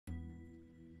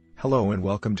Hello and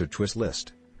welcome to Twist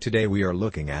List. Today we are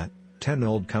looking at 10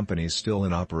 old companies still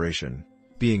in operation.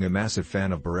 Being a massive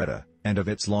fan of Beretta, and of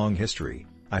its long history,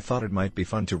 I thought it might be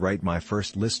fun to write my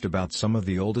first list about some of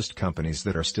the oldest companies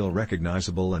that are still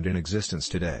recognizable and in existence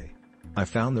today. I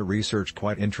found the research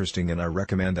quite interesting and I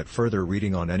recommend that further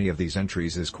reading on any of these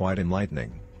entries is quite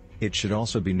enlightening. It should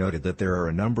also be noted that there are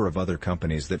a number of other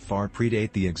companies that far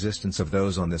predate the existence of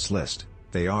those on this list.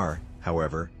 They are,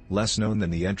 however, less known than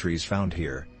the entries found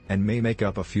here, and may make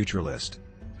up a future list.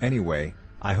 Anyway,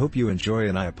 I hope you enjoy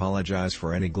and I apologize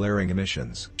for any glaring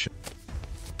omissions.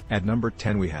 At number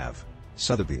 10 we have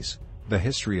Sotheby's. The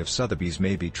history of Sotheby's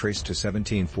may be traced to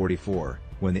 1744,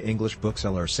 when the English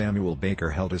bookseller Samuel Baker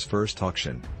held his first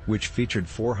auction, which featured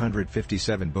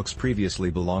 457 books previously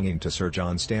belonging to Sir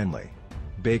John Stanley.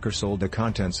 Baker sold the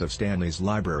contents of Stanley's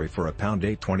library for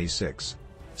 £8.26.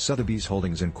 Sotheby's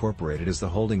Holdings Incorporated is the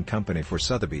holding company for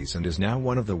Sotheby's and is now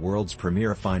one of the world's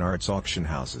premier fine arts auction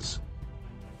houses.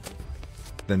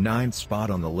 The ninth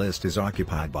spot on the list is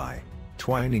occupied by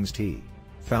Twinings Tea.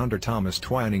 Founder Thomas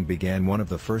Twining began one of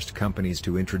the first companies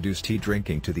to introduce tea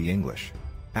drinking to the English.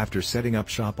 After setting up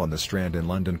shop on the Strand in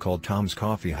London called Tom's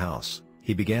Coffee House,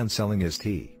 he began selling his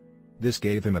tea. This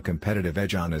gave him a competitive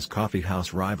edge on his coffee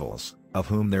house rivals, of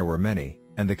whom there were many,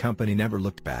 and the company never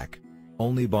looked back.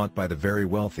 Only bought by the very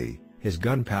wealthy, his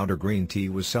gunpowder green tea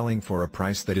was selling for a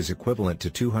price that is equivalent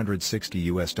to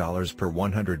 $260 per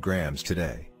 100 grams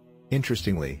today.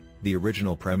 Interestingly, the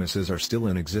original premises are still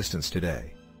in existence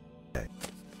today.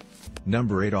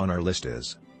 Number 8 on our list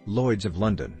is Lloyd's of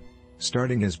London.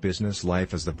 Starting his business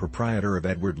life as the proprietor of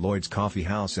Edward Lloyd's Coffee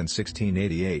House in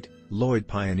 1688, Lloyd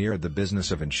pioneered the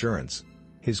business of insurance.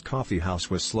 His coffee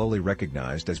house was slowly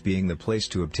recognized as being the place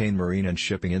to obtain marine and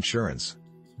shipping insurance.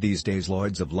 These days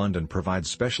Lloyd's of London provides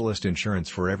specialist insurance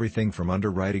for everything from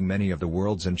underwriting many of the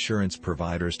world's insurance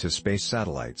providers to space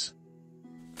satellites.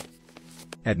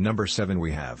 At number 7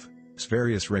 we have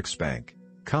Sveriges Riksbank.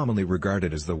 Commonly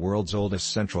regarded as the world's oldest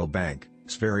central bank,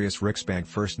 Sveriges Riksbank,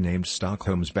 first named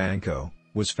Stockholm's Banco,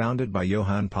 was founded by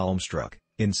Johan Palmstruck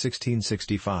in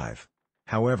 1665.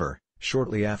 However,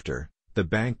 shortly after, the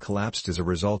bank collapsed as a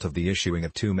result of the issuing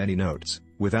of too many notes,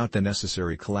 without the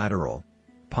necessary collateral.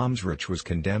 Palmstruck was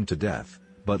condemned to death,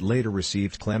 but later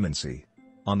received clemency.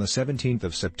 On the 17th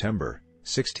of September,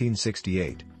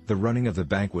 1668, the running of the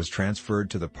bank was transferred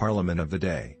to the Parliament of the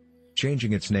day.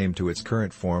 Changing its name to its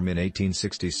current form in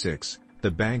 1866, the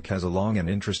bank has a long and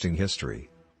interesting history.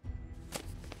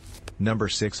 Number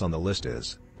 6 on the list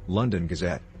is London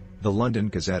Gazette. The London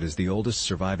Gazette is the oldest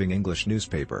surviving English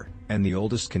newspaper, and the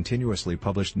oldest continuously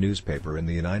published newspaper in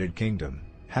the United Kingdom,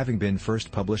 having been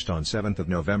first published on 7th of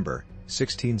November,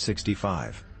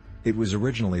 1665. It was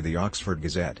originally the Oxford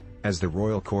Gazette, as the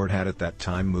royal court had at that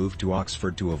time moved to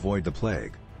Oxford to avoid the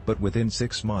plague, but within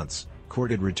 6 months,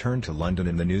 court had returned to London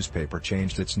and the newspaper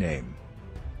changed its name.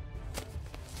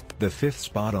 The 5th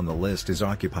spot on the list is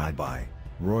occupied by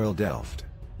Royal Delft.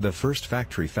 The first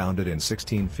factory founded in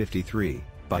 1653,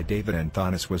 by David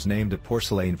Anthonis, was named a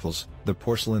Porcelainfels, the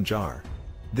porcelain jar.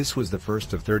 This was the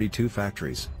first of 32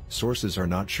 factories. Sources are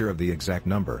not sure of the exact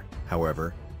number,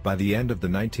 however. By the end of the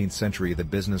 19th century the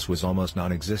business was almost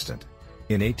non-existent.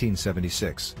 In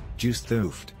 1876, Joost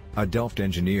Thooft, a Delft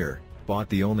engineer, bought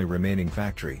the only remaining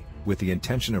factory, with the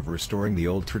intention of restoring the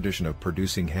old tradition of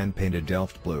producing hand-painted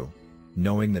Delft blue.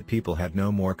 Knowing that people had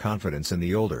no more confidence in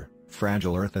the older,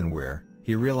 fragile earthenware,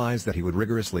 he realized that he would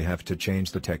rigorously have to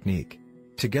change the technique.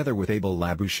 Together with Abel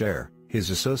Labouchere,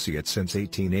 his associate since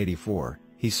 1884,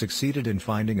 he succeeded in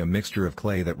finding a mixture of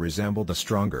clay that resembled the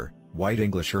stronger, white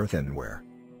English earthenware.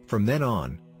 From then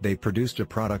on, they produced a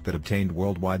product that obtained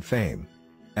worldwide fame.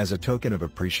 As a token of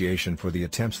appreciation for the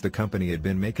attempts the company had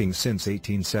been making since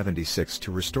 1876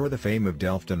 to restore the fame of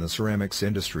Delft and the ceramics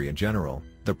industry in general,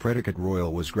 the predicate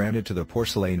royal was granted to the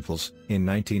Porcelainfels in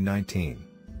 1919.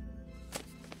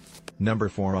 Number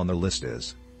 4 on the list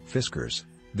is Fiskars.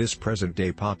 This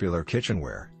present-day popular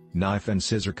kitchenware, knife and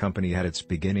scissor company had its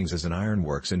beginnings as an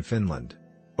ironworks in Finland.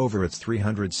 Over its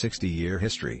 360-year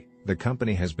history, the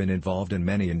company has been involved in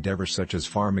many endeavors such as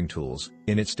farming tools.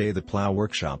 In its day the plow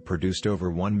workshop produced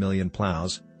over 1 million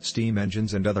plows, steam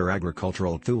engines and other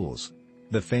agricultural tools.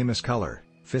 The famous color,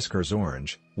 Fiskars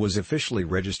Orange, was officially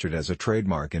registered as a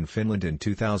trademark in Finland in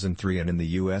 2003 and in the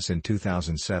US in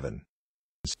 2007.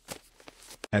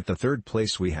 At the 3rd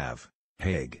place we have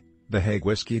Haig. The Haig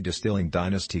Whisky Distilling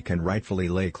Dynasty can rightfully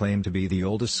lay claim to be the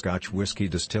oldest Scotch whisky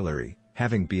distillery,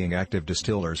 having been active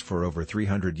distillers for over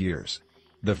 300 years.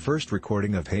 The first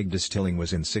recording of Haig distilling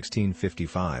was in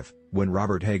 1655, when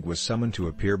Robert Haig was summoned to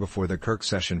appear before the Kirk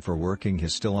session for working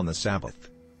his still on the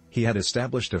Sabbath. He had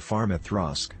established a farm at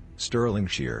Throsk,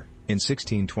 Stirlingshire, in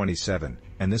 1627,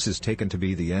 and this is taken to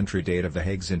be the entry date of the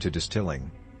Higgs into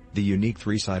distilling. The unique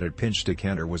three-sided pinch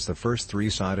decanter was the first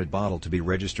three-sided bottle to be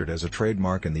registered as a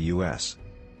trademark in the U.S.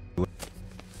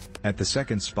 At the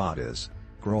second spot is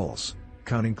Grolsch.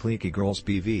 Koninklijke Grolsch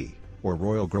BV, or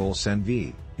Royal Grolsch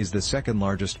NV, is the second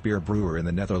largest beer brewer in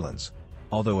the Netherlands.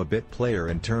 Although a bit player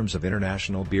in terms of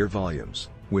international beer volumes,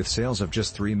 with sales of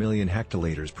just 3 million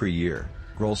hectoliters per year,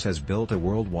 Grolsch has built a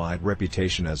worldwide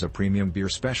reputation as a premium beer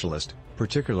specialist,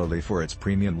 particularly for its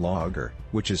premium lager,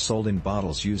 which is sold in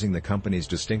bottles using the company's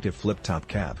distinctive flip-top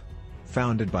cap.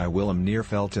 Founded by Willem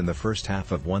Neervelt in the first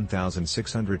half of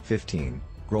 1615,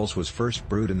 Grolsch was first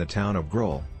brewed in the town of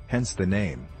Grol, hence the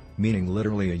name, meaning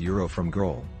literally a euro from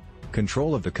Grol.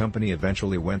 Control of the company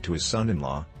eventually went to his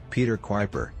son-in-law, Peter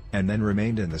Kuiper, and then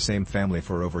remained in the same family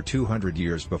for over 200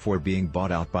 years before being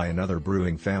bought out by another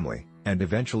brewing family, and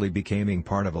eventually becoming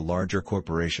part of a larger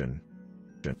corporation.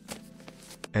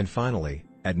 And finally,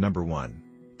 at number 1,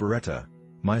 Beretta.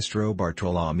 Maestro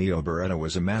Bartolomeo Beretta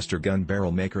was a master gun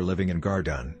barrel maker living in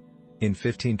Gardun. In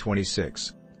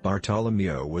 1526,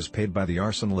 Bartolomeo was paid by the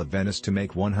Arsenal of Venice to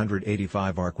make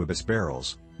 185 arquebus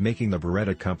barrels, making the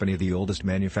Beretta Company the oldest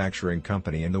manufacturing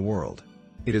company in the world.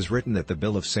 It is written that the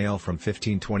bill of sale from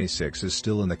 1526 is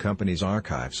still in the company's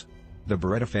archives. The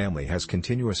Beretta family has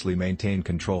continuously maintained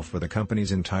control for the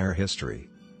company's entire history.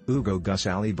 Ugo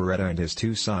Gusali Beretta and his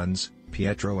two sons,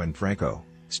 Pietro and Franco,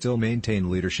 still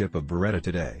maintain leadership of Beretta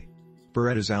today.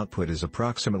 Beretta's output is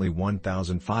approximately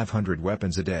 1,500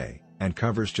 weapons a day, and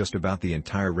covers just about the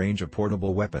entire range of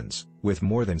portable weapons, with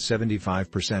more than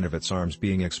 75% of its arms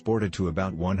being exported to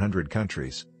about 100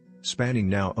 countries. Spanning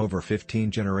now over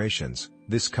 15 generations,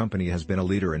 this company has been a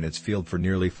leader in its field for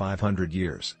nearly 500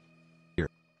 years.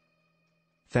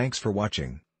 Thanks for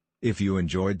watching. If you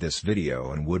enjoyed this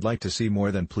video and would like to see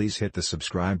more, then please hit the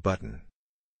subscribe button.